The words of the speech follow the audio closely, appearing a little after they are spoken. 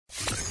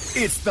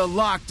It's the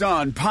Locked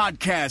On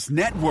Podcast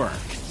Network,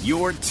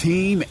 your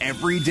team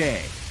every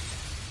day.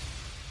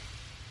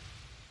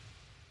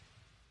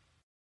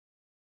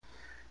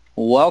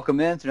 Welcome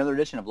in to another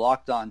edition of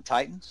Locked On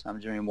Titans. I'm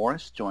Jimmy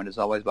Morris, joined as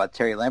always by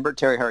Terry Lambert.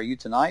 Terry, how are you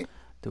tonight?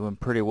 Doing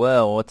pretty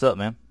well. What's up,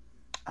 man?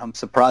 I'm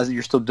surprised that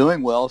you're still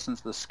doing well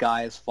since the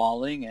sky is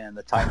falling and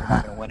the Titans are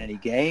not going to win any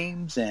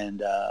games.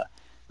 And,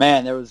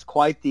 man, there was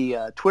quite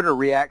the Twitter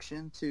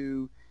reaction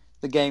to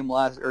the game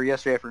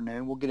yesterday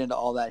afternoon. We'll get into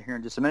all that here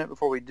in just a minute.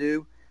 Before we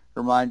do,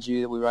 remind you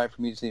that we write for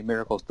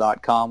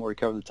MusicCityMiracles.com, where we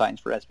cover the Titans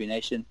for SB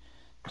Nation.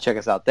 Check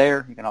us out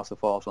there. You can also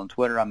follow us on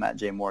Twitter. I'm at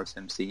J Morris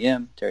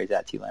MCM. Terry's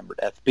at T Lambert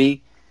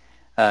FB.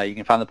 You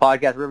can find the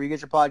podcast wherever you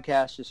get your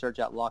podcast. Just search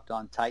out Locked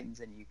On Titans,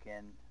 and you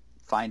can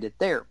find it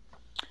there.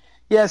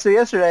 Yeah. So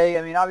yesterday,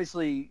 I mean,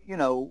 obviously,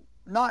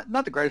 not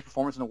the greatest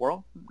performance in the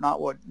world.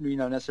 Not what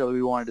necessarily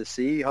we wanted to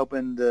see.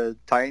 Hoping the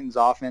Titans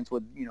offense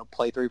would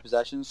play 3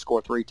 possessions,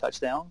 score 3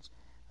 touchdowns.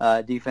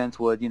 Defense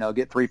would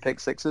get 3 pick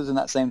sixes in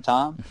that same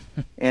time.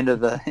 End of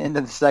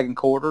the second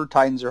quarter,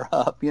 Titans are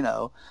up.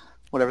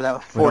 Whatever that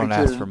was, 42 don't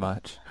ask for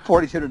much.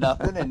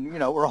 42-0, and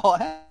we're all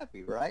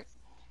happy, right?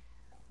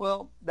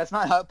 Well, that's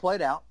not how it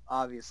played out,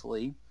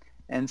 obviously,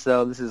 and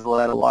so this has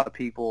led a lot of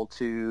people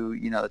to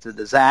it's a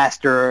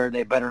disaster.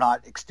 They better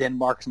not extend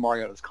Marcus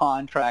Mariota's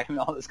contract and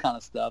all this kind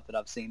of stuff that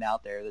I've seen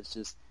out there. That's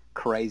just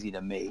crazy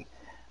to me.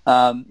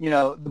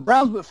 The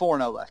Browns went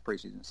 4-0 last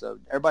preseason, so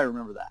everybody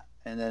remember that.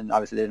 And then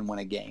obviously they didn't win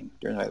a game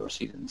during the regular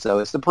season, so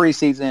it's the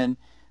preseason.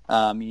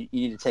 You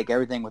need to take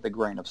everything with a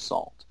grain of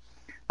salt.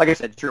 Like I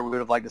said, sure, we would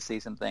have liked to see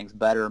some things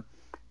better.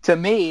 To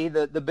me,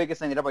 the biggest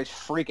thing that everybody's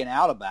freaking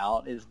out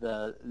about is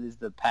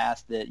the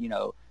pass that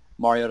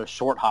Mariota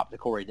short hopped to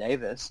Corey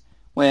Davis.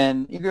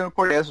 When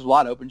Corey Davis was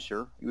wide open,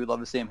 sure, you would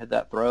love to see him hit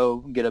that throw,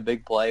 get a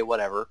big play,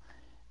 whatever.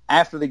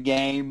 After the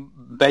game,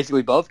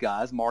 basically both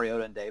guys,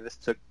 Mariota and Davis,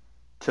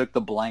 took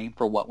the blame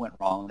for what went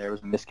wrong. There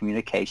was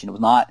miscommunication.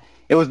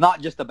 It was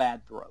not just a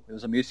bad throw. It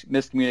was a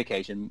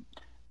miscommunication.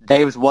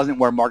 Davis wasn't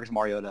where Marcus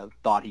Mariota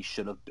thought he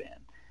should have been.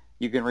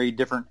 You can read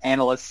different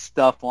analyst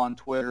stuff on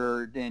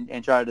Twitter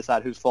and try to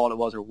decide whose fault it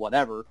was or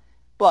whatever.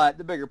 But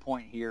the bigger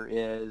point here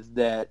is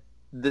that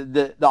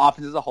the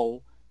offense as a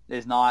whole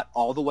is not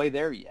all the way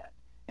there yet.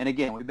 And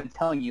again, we've been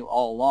telling you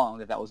all along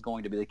that was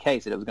going to be the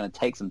case, that it was going to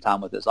take some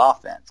time with this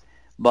offense.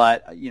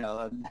 But,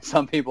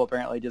 some people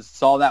apparently just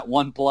saw that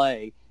one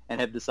play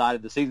and have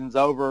decided the season's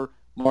over,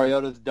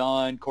 Mariota's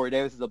done, Corey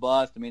Davis is a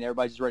bust. I mean,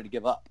 everybody's just ready to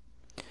give up.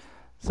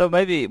 So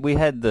maybe we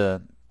had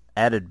the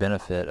added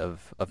benefit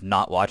of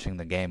not watching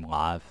the game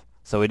live.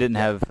 So we didn't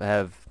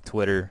have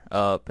Twitter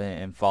up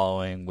and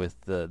following with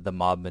the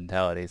mob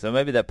mentality. So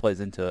maybe that plays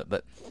into it.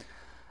 But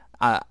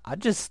I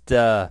just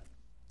I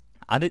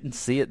didn't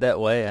see it that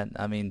way.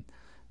 I mean,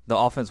 the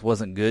offense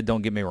wasn't good,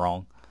 don't get me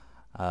wrong.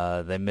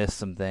 They missed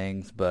some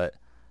things, but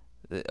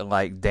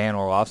like Dan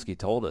Orlovsky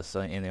told us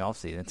in the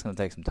offseason, it's going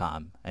to take some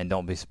time, and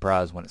don't be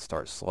surprised when it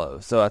starts slow.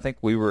 So I think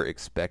we were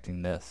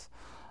expecting this.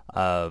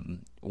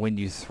 When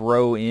you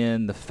throw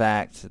in the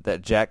fact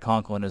that Jack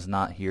Conklin is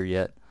not here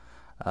yet,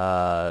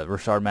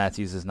 Rashard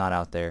Matthews is not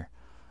out there,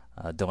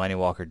 Delanie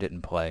Walker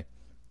didn't play,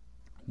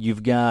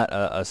 you've got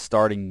a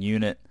starting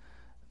unit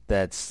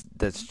that's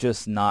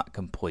just not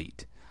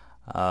complete.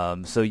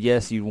 So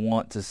yes, you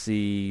want to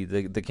see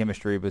the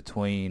chemistry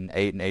between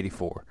 8 and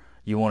 84.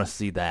 You want to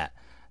see that.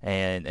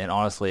 And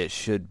honestly, it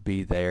should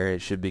be there.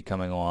 It should be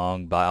coming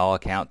along. By all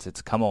accounts,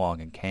 it's come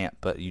along in camp,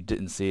 but you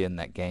didn't see it in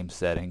that game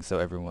setting, so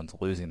everyone's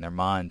losing their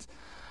minds.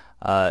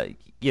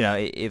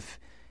 If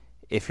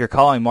you're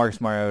calling Marcus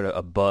Mariota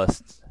a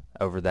bust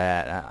over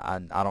that,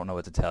 I don't know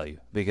what to tell you.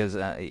 Because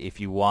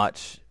if you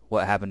watch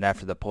what happened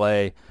after the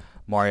play,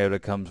 Mariota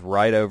comes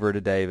right over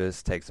to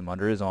Davis, takes him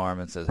under his arm,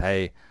 and says,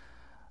 "Hey,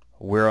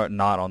 we're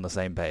not on the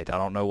same page." I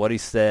don't know what he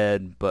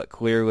said, but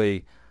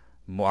clearly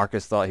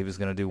Marcus thought he was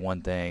going to do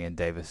one thing, and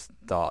Davis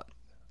thought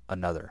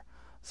another.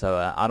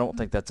 So I don't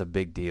think that's a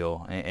big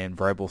deal. And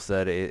Vrabel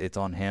said it's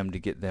on him to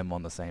get them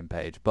on the same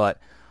page. But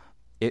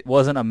it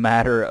wasn't a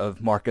matter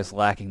of Marcus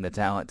lacking the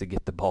talent to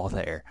get the ball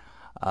there.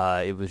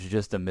 It was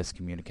just a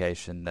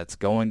miscommunication that's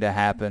going to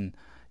happen.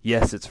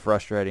 Yes, it's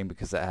frustrating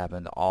because that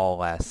happened all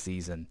last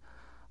season.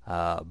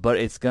 But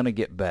it's going to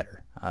get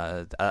better.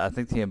 I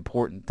think the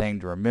important thing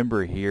to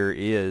remember here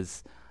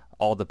is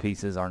all the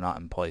pieces are not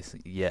in place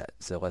yet.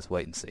 So let's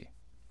wait and see.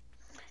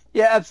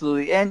 Yeah,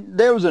 absolutely. And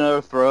there was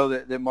another throw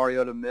that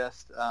Mariota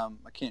missed. I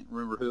can't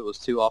remember who it was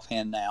to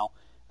offhand now.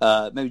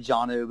 Maybe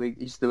Jonnu, but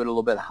he just threw it a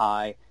little bit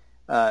high.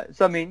 So,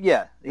 I mean,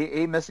 yeah,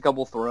 he missed a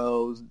couple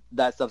throws.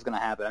 That stuff's going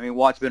to happen. I mean,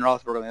 watch Ben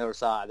Roethlisberger on the other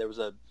side. There was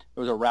a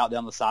route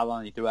down the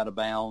sideline he threw out of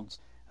bounds.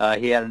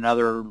 He had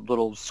another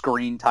little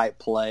screen-type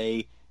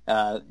play.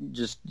 Him and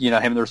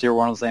the receiver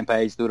weren't on the same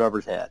page, threw it over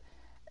his head.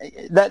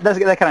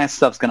 That kind of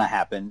stuff's going to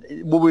happen.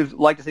 Would we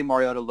like to see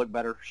Mariota look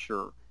better?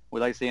 Sure. We'd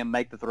like to see him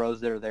make the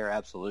throws that are there,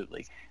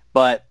 absolutely.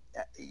 But,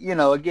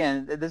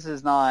 again, this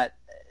is not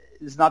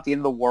the end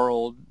of the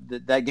world.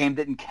 That game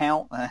didn't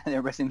count.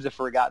 Everybody seems to have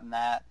forgotten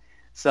that.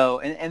 So,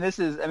 and this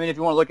is, I mean, if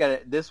you want to look at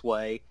it this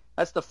way,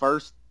 that's the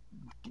first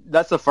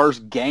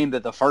game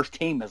that the first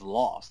team has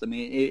lost. I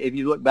mean, if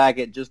you look back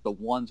at just the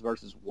ones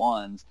versus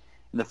ones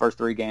in the first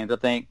 3 games, I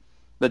think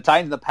the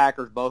Titans and the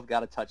Packers both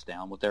got a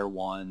touchdown with their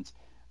ones.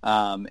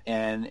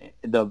 And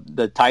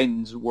the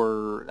Titans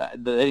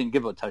they didn't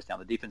give up a touchdown.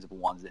 The defensive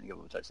ones didn't give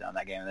up a touchdown in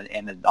that game,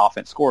 and the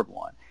offense scored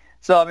one.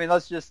 So, I mean,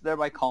 let's just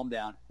everybody calm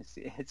down.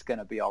 It's going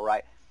to be all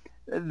right.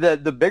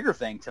 The bigger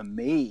thing to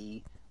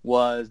me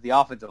was the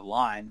offensive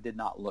line did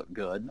not look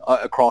good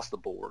across the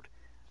board.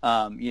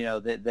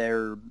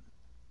 There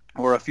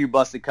were a few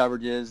busted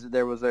coverages.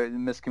 There was a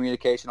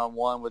miscommunication on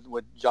one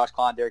with Josh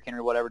Klein, Derrick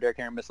Henry, whatever. Derrick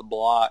Henry missed a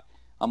block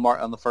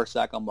on the first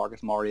sack on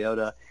Marcus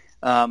Mariota.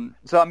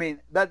 So, I mean,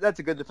 that's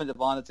a good defensive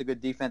line. That's a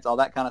good defense, all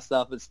that kind of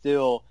stuff. But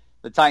still,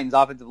 the Titans'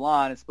 offensive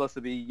line is supposed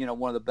to be,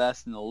 one of the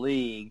best in the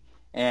league.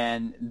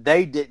 And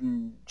they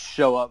didn't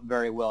show up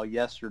very well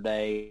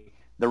yesterday.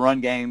 The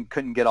run game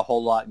couldn't get a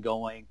whole lot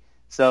going.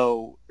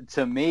 So,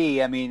 to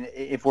me, I mean,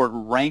 if we're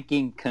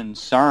ranking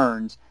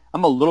concerns,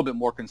 I'm a little bit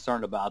more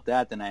concerned about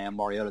that than I am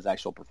Mariota's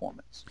actual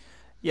performance.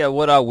 Yeah,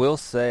 what I will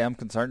say I'm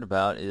concerned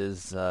about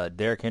is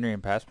Derrick Henry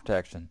and pass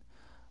protection.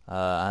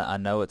 I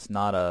know it's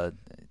not a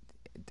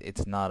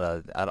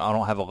I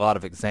don't have a lot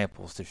of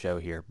examples to show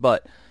here,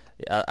 but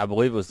I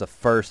believe it was the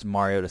first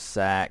Mariota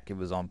sack. It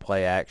was on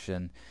play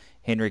action.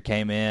 Henry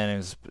came in and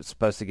was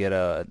supposed to get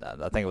I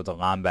think it was a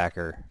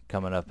linebacker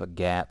coming up a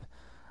gap,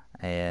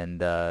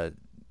 and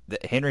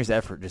Henry's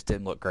effort just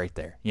didn't look great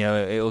there.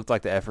 It looked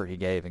like the effort he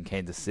gave in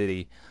Kansas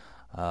City.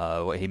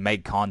 He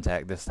made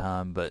contact this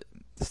time, but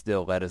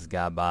still let his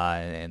guy by,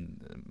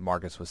 and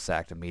Marcus was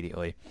sacked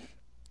immediately.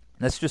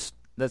 That's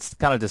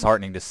kind of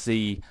disheartening to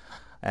see.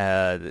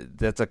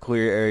 That's a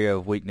clear area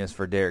of weakness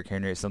for Derrick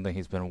Henry. It's something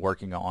he's been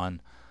working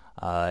on,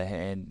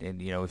 and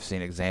we've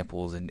seen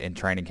examples in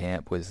training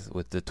camp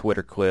with the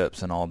Twitter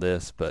clips and all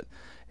this, but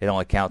it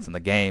only counts in the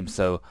game.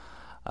 So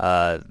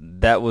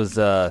that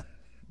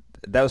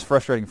was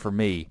frustrating for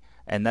me,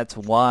 and that's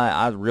why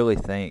I really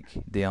think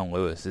Dion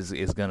Lewis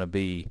is going to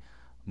be,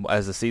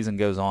 as the season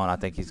goes on, I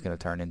think he's going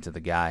to turn into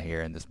the guy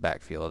here in this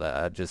backfield.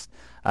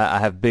 I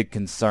have big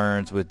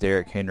concerns with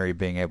Derrick Henry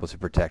being able to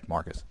protect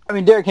Marcus. I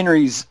mean, Derrick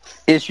Henry's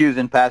issues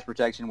in pass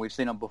protection, we've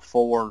seen them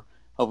before.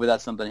 Hopefully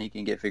that's something he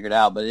can get figured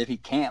out. But if he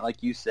can't,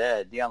 like you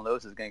said, Dion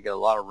Lewis is going to get a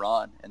lot of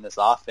run in this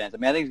offense. I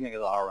mean, I think he's going to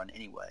get a lot of run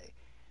anyway,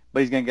 but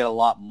he's going to get a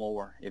lot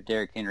more if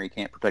Derrick Henry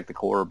can't protect the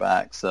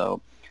quarterback.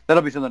 So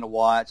that'll be something to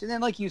watch. And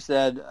then, like you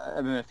said,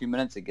 a few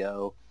minutes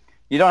ago,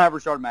 you don't have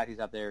Rashard Matthews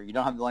out there. You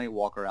don't have Delaney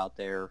Walker out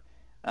there.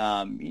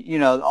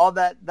 All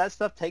that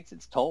stuff takes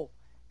its toll.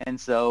 And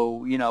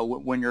so,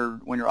 when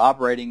you're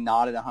operating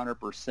not at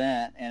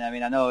 100%, and I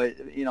mean, I know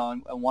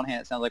on one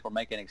hand it sounds like we're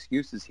making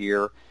excuses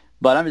here,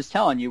 but I'm just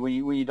telling you, when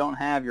you don't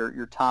have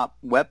your top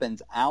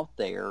weapons out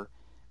there,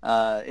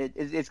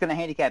 it's going to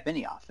handicap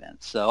any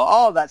offense. So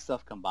all of that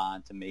stuff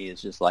combined to me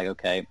is just like,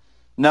 okay,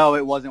 no,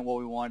 it wasn't what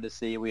we wanted to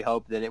see. We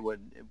hoped that it would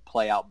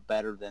play out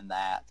better than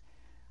that,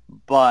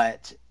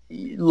 but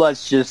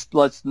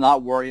let's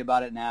not worry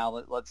about it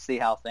now. Let's see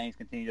how things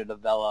continue to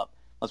develop.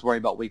 Let's worry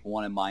about week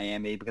 1 in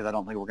Miami, because I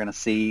don't think we're going to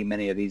see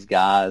many of these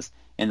guys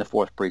in the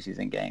 4th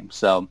preseason game.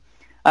 So,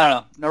 I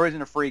don't know. No reason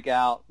to freak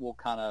out. We'll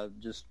kind of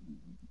just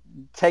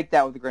take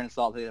that with a grain of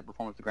salt, take that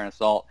performance with a grain of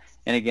salt,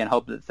 and again,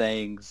 hope that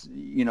things,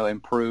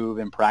 improve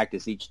in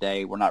practice each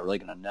day. We're not really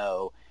going to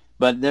know.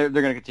 But they're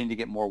going to continue to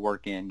get more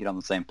work in, get on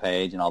the same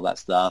page and all that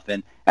stuff.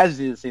 And as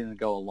the season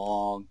go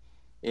along,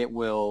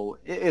 it'll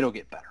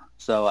get better.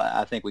 So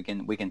I think we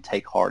can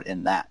take heart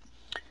in that.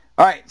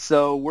 All right,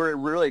 so we're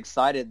really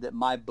excited that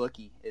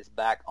MyBookie is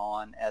back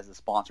on as a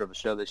sponsor of the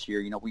show this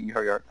year. We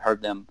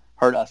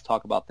heard us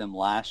talk about them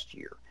last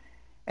year,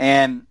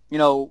 and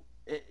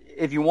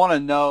if you want to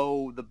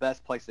know the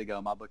best place to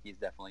go, MyBookie is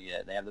definitely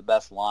it. They have the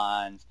best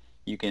lines.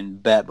 You can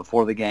bet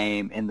before the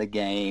game, in the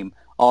game,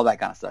 all that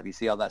kind of stuff. You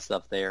see all that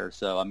stuff there.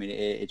 So I mean,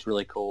 it's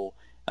really cool.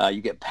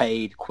 You get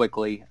paid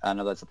quickly. I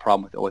know that's a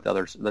problem with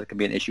others. That can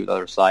be an issue with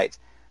other sites.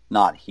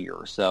 Not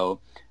here.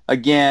 So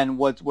again,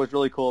 what's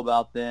really cool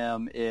about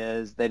them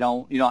is you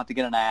don't have to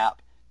get an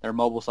app. Their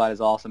mobile site is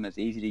awesome. It's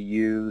easy to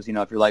use.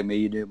 If you're like me,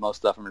 you do most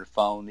stuff from your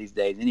phone these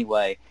days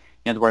anyway. You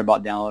don't have to worry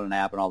about downloading an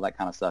app and all that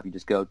kind of stuff. You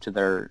just go to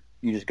their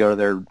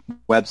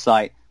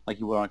website like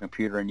you would on a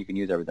computer, and you can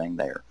use everything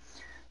there.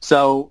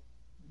 So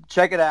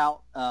check it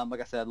out.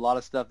 Like I said, a lot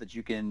of stuff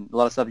you can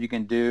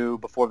do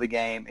before the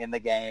game, in the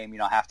game,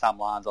 halftime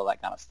lines, all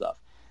that kind of stuff.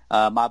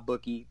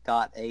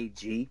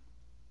 MyBookie.ag.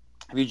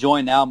 If you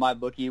join now,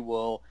 MyBookie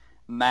will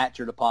match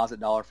your deposit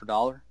dollar for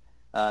dollar.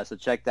 So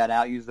check that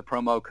out. Use the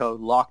promo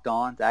code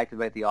LOCKEDON to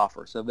activate the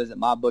offer. So visit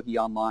MyBookie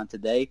online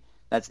today.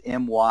 That's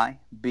MyBookie.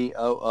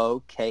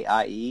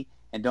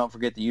 And don't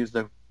forget to use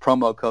the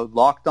promo code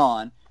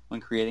LOCKEDON when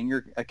creating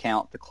your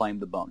account to claim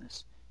the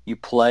bonus. You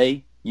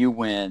play, you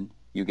win,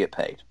 you get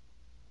paid.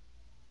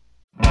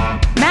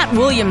 Matt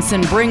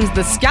Williamson brings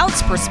the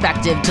scout's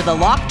perspective to the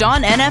Locked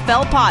On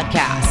NFL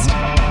podcast.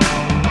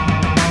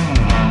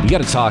 We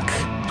got to talk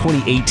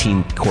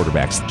 2018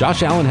 quarterbacks.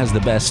 Josh Allen has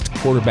the best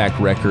quarterback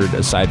record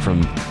aside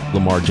from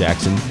Lamar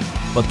Jackson,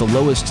 but the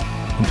lowest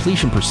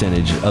completion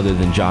percentage, other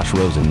than Josh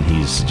Rosen,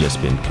 he's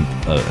just been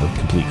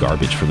complete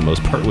garbage for the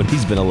most part when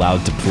he's been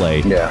allowed to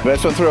play. Yeah, but I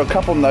just want to throw a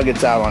couple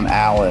nuggets out on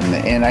Allen,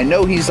 and I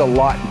know he's a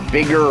lot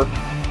bigger,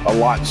 a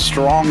lot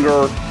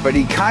stronger, but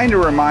he kind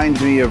of reminds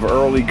me of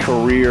early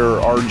career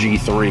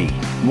RG3.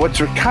 What's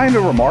kind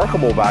of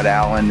remarkable about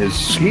Allen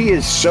is he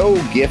is so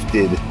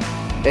gifted,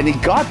 and he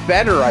got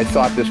better, I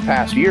thought, this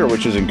past year,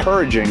 which is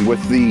encouraging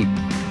with the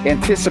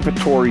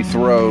anticipatory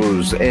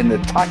throws and the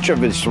touch of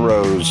his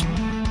throws.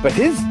 But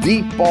his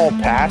deep ball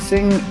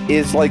passing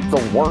is like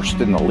the worst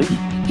in the league.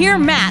 Hear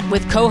Matt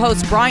with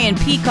co-host Brian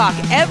Peacock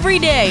every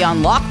day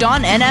on Locked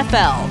On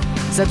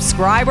NFL.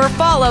 Subscribe or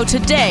follow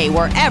today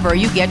wherever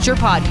you get your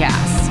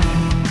podcasts.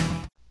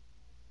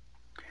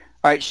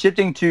 All right,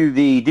 shifting to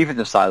the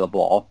defensive side of the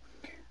ball.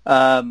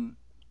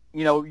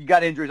 You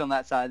got injuries on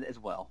that side as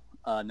well.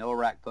 No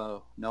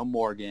Arakpo, no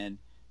Morgan,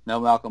 no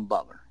Malcolm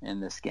Butler in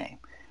this game.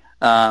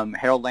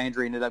 Harold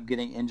Landry ended up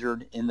getting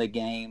injured in the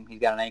game. He's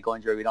got an ankle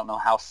injury. We don't know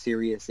how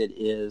serious it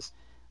is,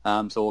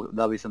 so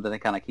that'll be something to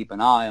kind of keep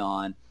an eye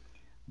on.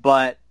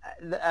 But,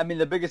 I mean,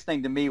 the biggest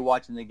thing to me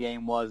watching the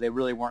game was they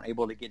really weren't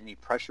able to get any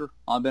pressure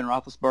on Ben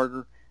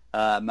Roethlisberger.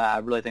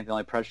 I really think they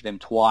only pressured him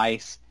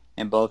twice,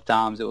 and both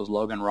times it was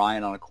Logan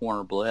Ryan on a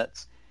corner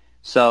blitz.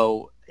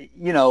 So,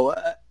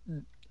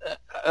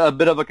 a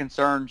bit of a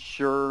concern,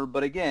 sure.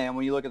 But, again,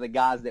 when you look at the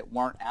guys that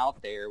weren't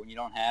out there, when you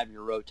don't have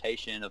your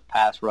rotation of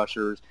pass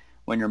rushers,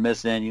 when you're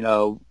missing,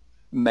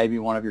 maybe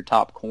one of your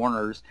top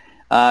corners,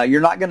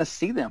 you're not going to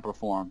see them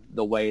perform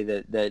the way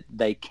that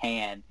they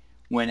can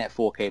when at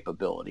full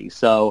capability.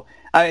 So,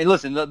 I mean,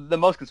 listen, the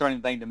most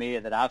concerning thing to me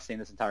that I've seen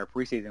this entire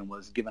preseason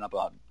was giving up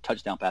a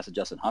touchdown pass to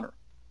Justin Hunter.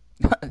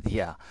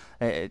 Yeah,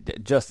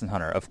 Justin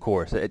Hunter, of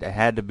course. It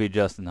had to be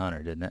Justin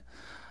Hunter, didn't it?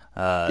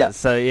 Yeah.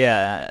 So,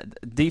 yeah,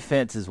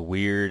 defense is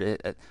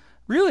weird.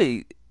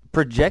 Really,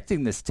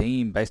 projecting this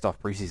team based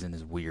off preseason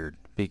is weird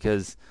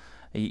because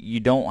you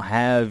don't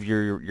have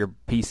your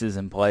pieces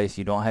in place.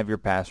 You don't have your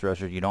pass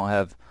rushers. You don't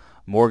have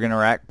Morgan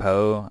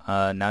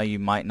Arakpo. Now you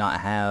might not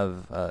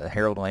have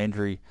Harold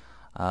Landry.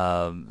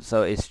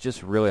 So it's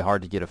just really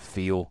hard to get a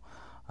feel.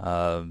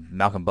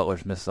 Malcolm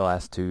Butler's missed the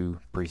last 2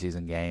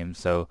 preseason games.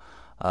 So,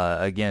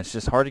 again, it's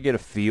just hard to get a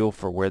feel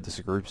for where this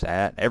group's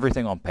at.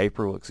 Everything on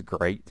paper looks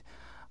great.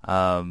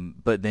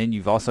 But then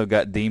you've also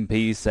got Dean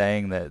Pease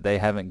saying that they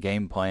haven't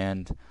game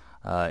planned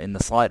in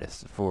the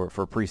slightest for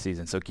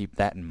preseason. So keep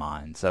that in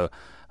mind. So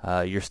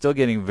you're still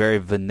getting very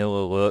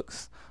vanilla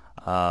looks.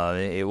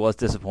 It was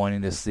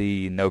disappointing to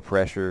see no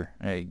pressure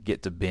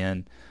get to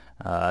Ben.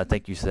 I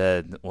think you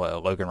said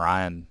Logan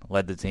Ryan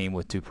led the team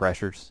with 2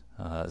 pressures.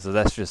 So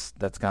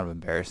that's kind of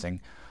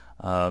embarrassing.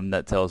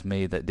 That tells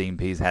me that Dean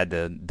Pease had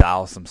to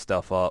dial some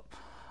stuff up.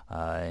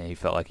 He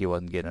felt like he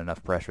wasn't getting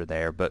enough pressure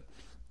there. But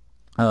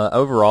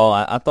overall,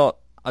 I thought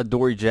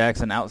Adoree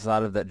Jackson,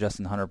 outside of that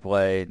Justin Hunter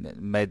play,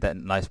 made that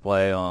nice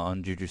play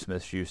on Juju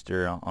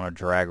Smith-Schuster on a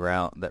drag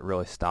route that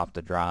really stopped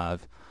the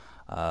drive.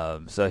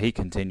 So he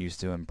continues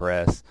to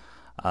impress.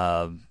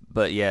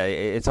 But, yeah,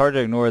 it's hard to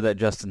ignore that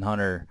Justin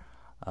Hunter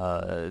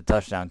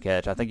touchdown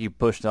catch. I think he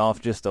pushed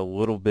off just a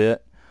little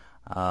bit,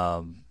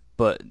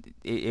 but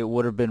it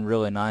would have been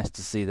really nice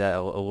to see that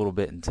a little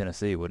bit in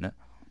Tennessee, wouldn't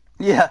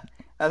it? Yeah,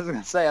 I was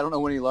going to say, I don't know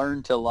when he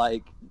learned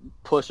to,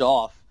 push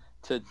off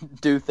to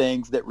do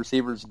things that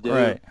receivers do.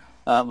 Right.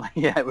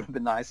 Yeah, it would have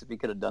been nice if he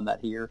could have done that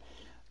here.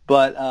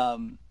 But,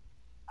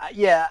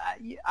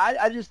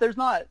 I just there's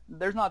not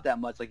that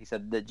much, like you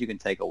said, that you can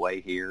take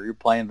away here. You're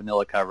playing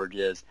vanilla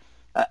coverages.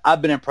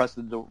 I've been impressed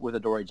with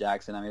Adoree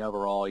Jackson. I mean,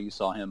 overall, you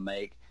saw him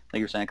make, like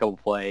you're saying, a couple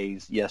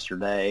plays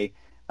yesterday.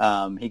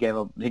 He gave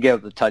up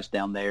the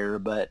touchdown there,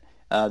 but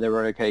they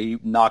were okay. He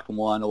knocked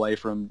one away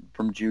from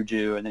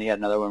Juju, and then he had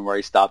another one where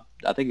he stopped.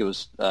 I think it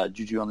was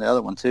Juju on the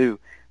other one too,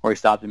 where he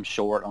stopped him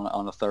short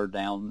on a 3rd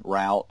down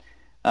route.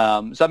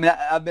 So I mean,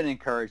 I've been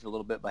encouraged a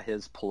little bit by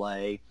his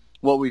play.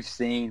 What we've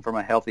seen from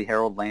a healthy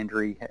Harold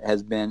Landry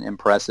has been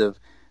impressive.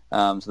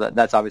 So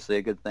that's obviously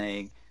a good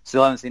thing.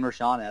 Still haven't seen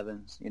Rashaan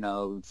Evans.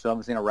 Still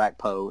haven't seen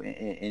Arakpo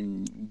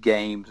in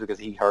games because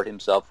he hurt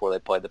himself before they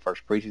played the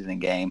first preseason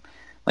game.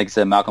 Like I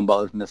said, Malcolm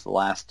Butler's missed the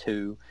last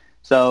 2.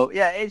 So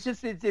yeah,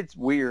 it's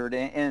weird.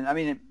 And I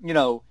mean,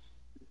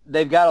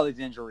 they've got all these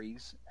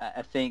injuries.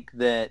 I think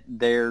that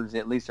there's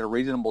at least a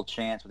reasonable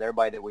chance with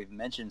everybody that we've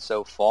mentioned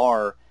so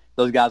far,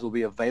 those guys will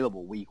be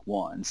available week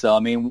 1. So, I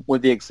mean,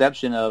 with the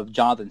exception of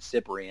Jonathan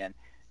Cyprien,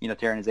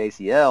 tearing his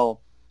ACL,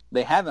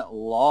 they haven't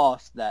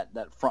lost that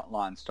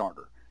frontline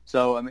starter.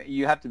 So, I mean,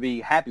 you have to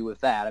be happy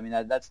with that. I mean,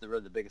 that's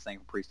really the biggest thing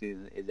for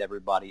preseason is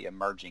everybody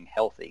emerging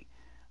healthy.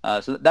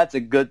 So that's a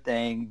good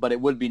thing, but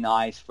it would be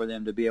nice for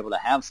them to be able to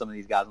have some of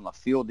these guys on the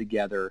field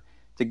together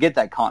to get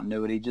that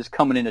continuity, just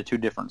coming into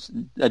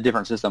a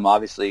different system,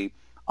 obviously,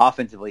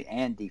 offensively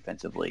and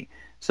defensively.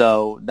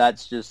 So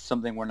that's just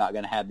something we're not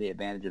going to have the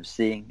advantage of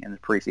seeing in the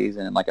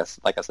preseason. And like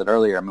I said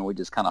earlier, I mean, we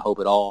just kind of hope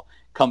it all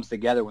comes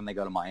together when they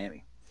go to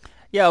Miami.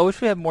 Yeah, I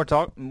wish we had more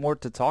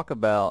to talk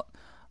about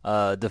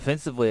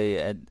defensively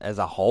as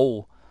a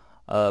whole.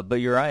 But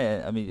you're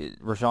right. I mean,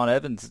 Rashaan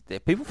Evans,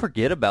 people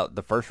forget about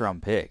the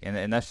first-round pick,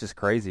 and that's just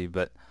crazy.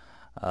 But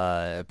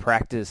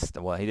practiced,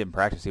 well, he didn't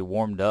practice. He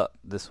warmed up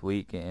this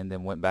week and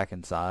then went back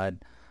inside,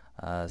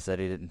 said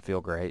he didn't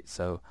feel great.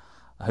 So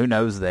who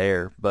knows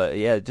there. But,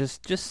 yeah,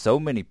 just so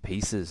many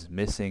pieces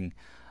missing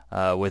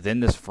within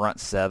this front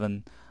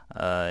seven,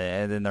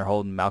 and then they're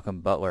holding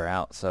Malcolm Butler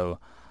out. So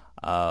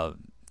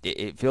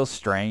it feels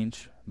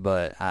strange,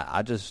 but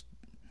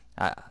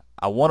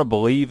I want to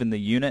believe in the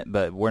unit,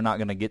 but we're not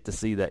going to get to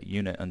see that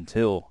unit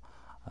until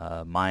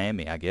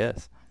Miami, I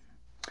guess.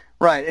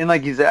 Right, and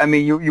like you said, I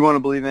mean, you want to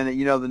believe in it.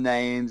 You know the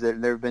names.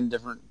 There have been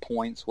different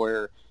points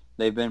where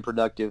they've been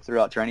productive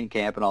throughout training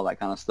camp and all that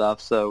kind of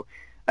stuff. So,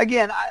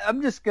 again,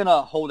 I'm just going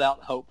to hold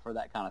out hope for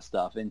that kind of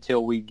stuff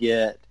until we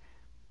get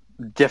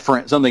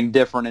something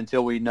different,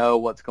 until we know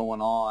what's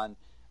going on.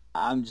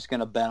 I'm just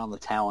going to bet on the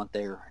talent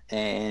there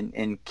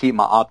and keep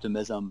my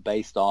optimism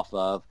based off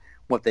of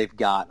what they've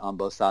got on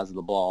both sides of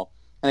the ball.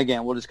 And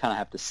again, we'll just kind of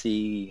have to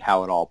see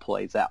how it all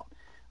plays out.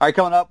 All right,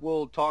 coming up,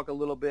 we'll talk a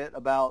little bit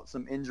about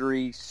some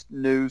injury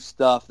news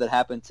stuff that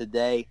happened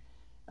today,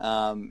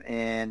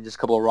 and just a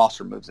couple of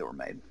roster moves that were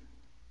made.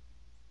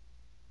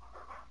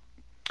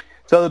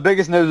 So the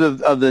biggest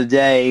news of the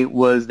day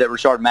was that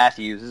Rishard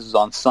Matthews, this was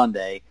on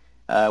Sunday,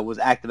 was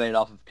activated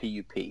off of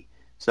PUP.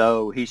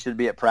 So he should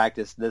be at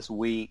practice this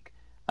week.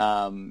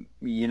 Paul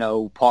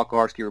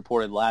Kuharsky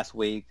reported last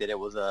week that it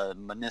was a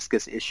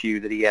meniscus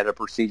issue, that he had a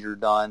procedure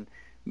done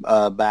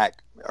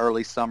back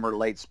early summer,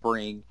 late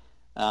spring,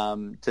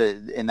 and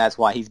that's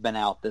why he's been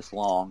out this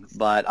long.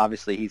 But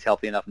obviously he's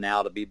healthy enough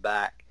now to be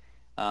back,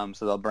 so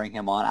they'll bring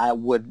him on. I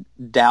would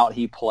doubt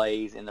he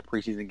plays in the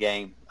preseason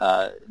game,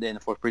 in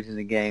the fourth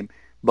preseason game,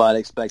 but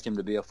expect him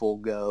to be a full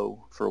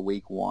go for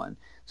week one.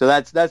 So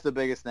that's the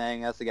biggest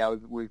thing. That's the guy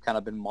we've kind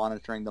of been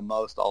monitoring the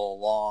most all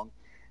along.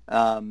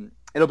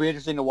 It'll be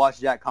interesting to watch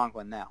Jack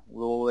Conklin now.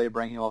 Will they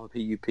bring him off of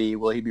PUP?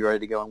 Will he be ready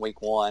to go in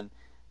week one?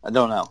 I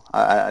don't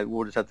know.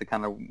 We'll just have to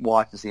kind of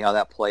watch and see how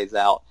that plays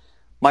out.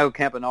 Michael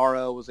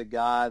Campanaro was a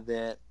guy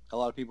that a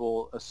lot of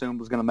people assumed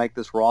was going to make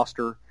this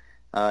roster.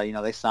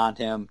 They signed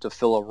him to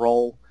fill a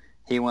role.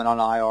 He went on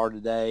IR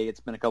today. It's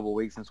been a couple of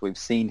weeks since we've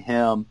seen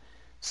him.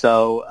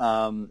 So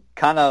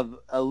kind of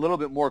a little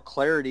bit more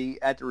clarity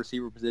at the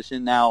receiver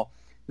position. Now,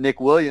 Nick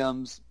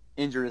Williams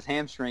injured his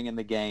hamstring in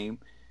the game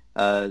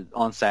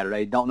on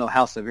Saturday. Don't know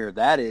how severe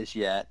that is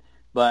yet.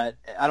 But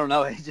I don't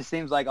know. It just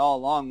seems like all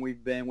along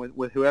we've been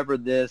with whoever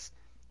this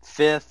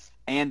fifth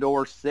and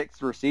or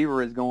sixth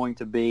receiver is going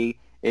to be.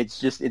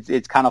 It's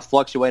kind of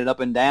fluctuated up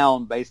and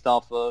down based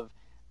off of,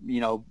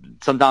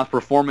 sometimes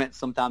performance,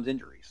 sometimes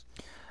injuries.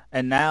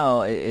 And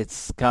now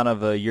it's kind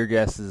of your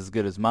guess is as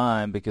good as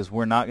mine, because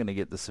we're not going to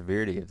get the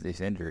severity of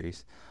these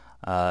injuries.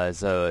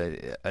 So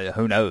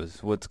who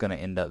knows what's going to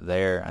end up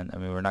there. I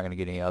mean, we're not going to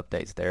get any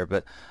updates there.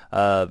 But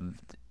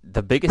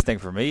the biggest thing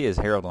for me is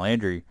Harold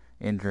Landry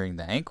injuring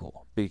the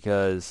ankle,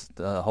 because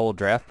the whole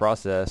draft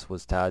process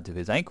was tied to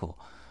his ankle.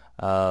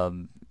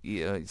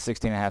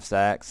 16.5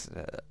 sacks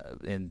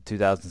in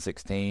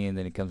 2016,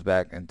 then he comes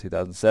back in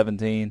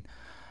 2017,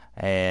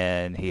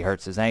 and he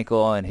hurts his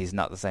ankle, and he's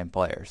not the same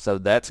player. So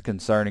that's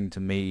concerning to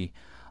me.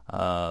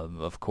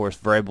 Of course,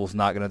 Vrabel's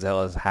not going to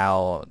tell us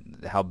how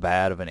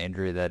bad of an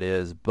injury that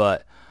is,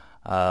 but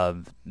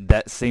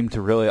that seemed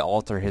to really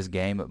alter his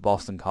game at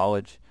Boston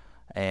College,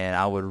 and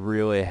I would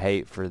really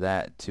hate for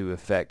that to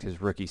affect his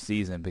rookie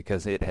season,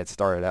 because it had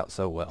started out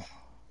so well.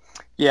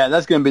 Yeah,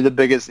 that's going to be the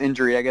biggest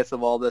injury, I guess,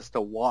 of all this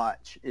to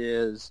watch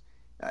is,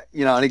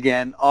 and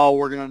again, all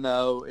we're going to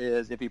know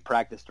is if he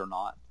practiced or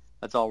not.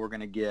 That's all we're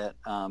going to get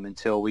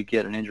until we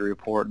get an injury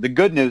report. The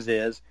good news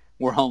is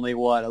we're only, a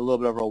little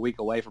bit over a week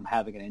away from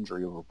having an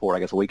injury report, I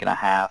guess a week and a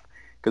half,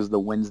 because the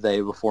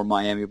Wednesday before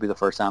Miami will be the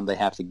first time they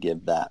have to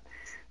give that.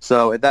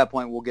 So at that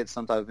point, we'll get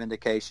some type of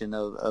indication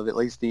of at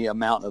least the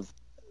amount of,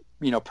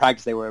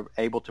 practice they were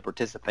able to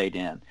participate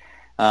in.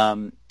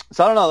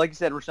 So I don't know. Like you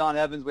said, Rashaan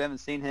Evans, we haven't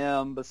seen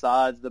him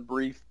besides the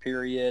brief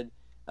period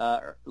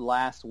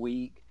last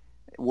week.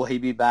 Will he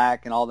be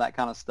back and all that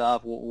kind of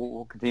stuff?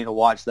 We'll continue to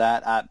watch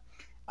that.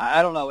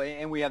 I don't know,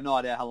 and we have no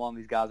idea how long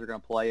these guys are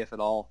going to play, if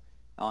at all,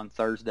 on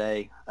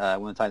Thursday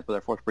when the Titans play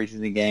their fourth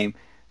preseason game.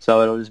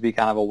 So it'll just be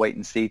kind of a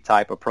wait-and-see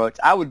type approach.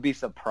 I would be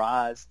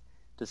surprised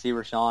to see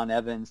Rashaan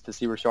Evans, to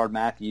see Rishard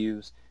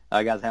Matthews,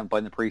 guys that haven't played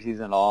in the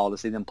preseason at all, to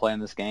see them play in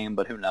this game,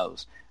 but who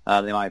knows?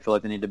 They might feel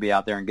like they need to be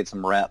out there and get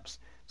some reps.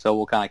 So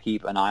we'll kind of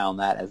keep an eye on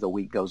that as the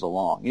week goes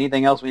along.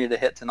 Anything else we need to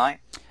hit tonight?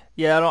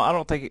 Yeah, I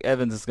don't think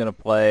Evans is going to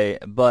play,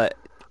 but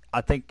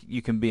I think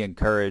you can be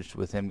encouraged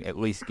with him at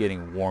least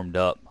getting warmed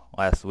up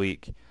last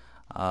week.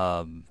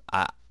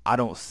 I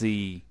don't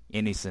see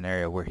any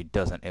scenario where he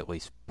doesn't at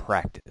least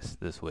practice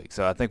this week.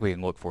 So I think we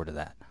can look forward to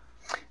that.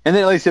 And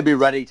then at least he'll be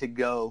ready to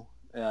go,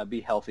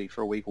 be healthy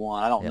for week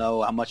one. I don't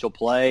know how much he'll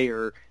play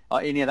or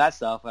any of that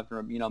stuff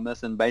after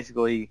missing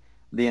basically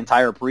the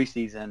entire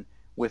preseason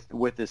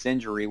with this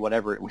injury,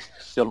 whatever we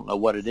still don't know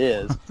what it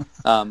is.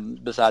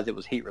 Besides, it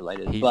was heat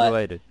related.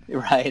 Right.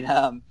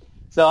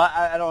 So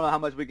I don't know how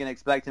much we can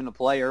expect him to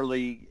play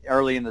early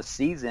in the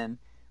season.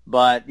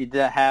 But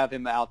to have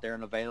him out there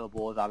and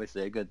available is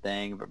obviously a good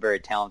thing. A very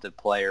talented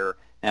player.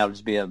 Now it'll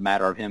just be a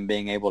matter of him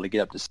being able to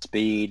get up to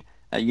speed,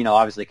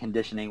 obviously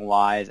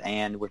conditioning-wise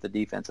and with the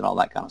defense and all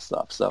that kind of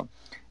stuff. So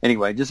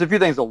anyway, just a few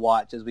things to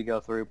watch as we go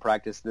through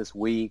practice this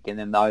week. And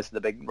then obviously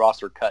the big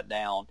roster cut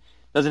down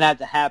doesn't have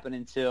to happen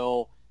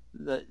until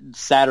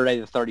Saturday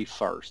the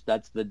 31st.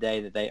 That's the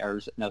day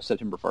that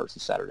September 1st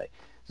is Saturday.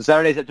 So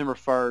Saturday, September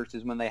 1st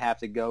is when they have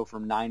to go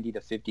from 90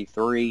 to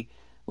 53.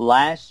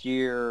 Last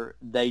year,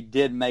 they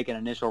did make an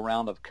initial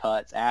round of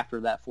cuts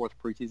after that fourth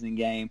preseason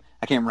game.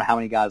 I can't remember how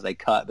many guys they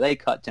cut, but they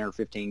cut 10 or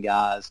 15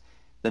 guys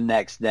the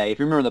next day. If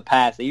you remember in the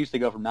past, they used to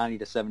go from 90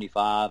 to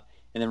 75,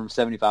 and then from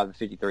 75 to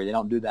 53. They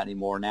don't do that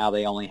anymore. Now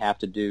they only have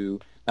to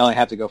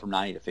go from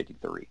 90 to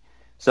 53.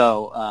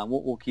 So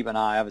we'll keep an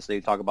eye, obviously,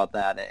 talk about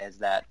that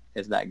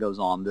as that goes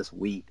on this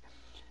week.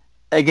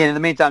 Again, in the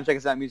meantime, check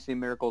us out,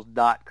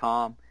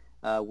 musicandmiracles.com.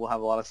 We'll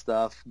have a lot of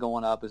stuff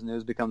going up as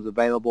news becomes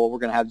available. We're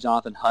going to have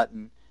Jonathan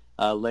Hutton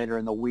later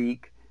in the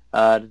week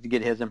to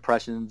get his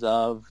impressions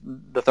of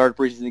the third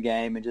preseason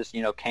game and just,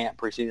 camp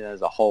preseason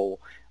as a whole.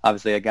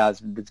 Obviously, a guy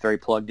that's very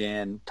plugged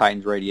in,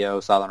 Titans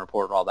Radio, Sideline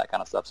Reporter, all that kind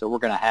of stuff. So we're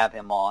going to have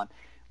him on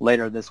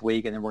later this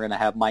week, and then we're going to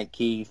have Mike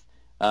Keith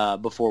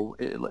before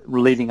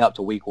leading up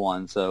to week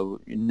one.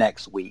 So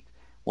next week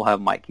we'll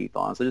have Mike Keith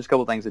on. So just a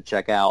couple things to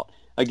check out.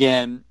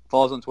 Again,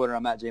 follow us on Twitter.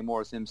 I'm at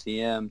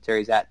JMorrisMCM.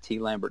 Terry's at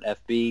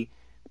TLambertFB. The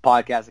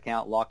podcast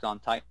account, Locked On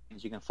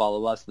Titans. You can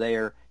follow us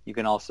there. You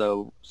can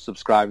also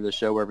subscribe to the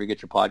show wherever you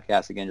get your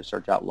podcasts. Again, just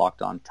search out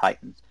Locked On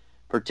Titans.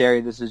 For Terry,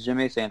 this is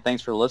Jimmy saying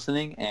thanks for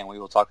listening, and we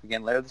will talk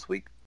again later this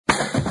week.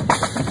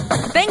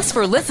 Thanks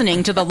for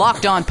listening to the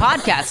Locked On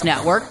Podcast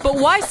Network, but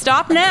why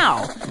stop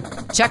now?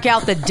 Check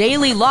out the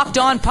daily Locked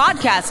On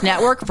Podcast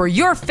Network for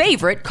your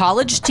favorite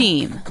college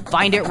team.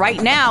 Find it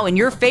right now in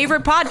your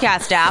favorite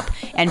podcast app,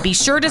 and be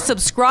sure to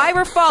subscribe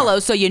or follow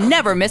so you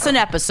never miss an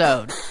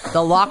episode.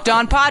 The Locked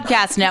On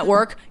Podcast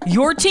Network,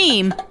 your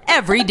team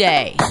every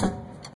day.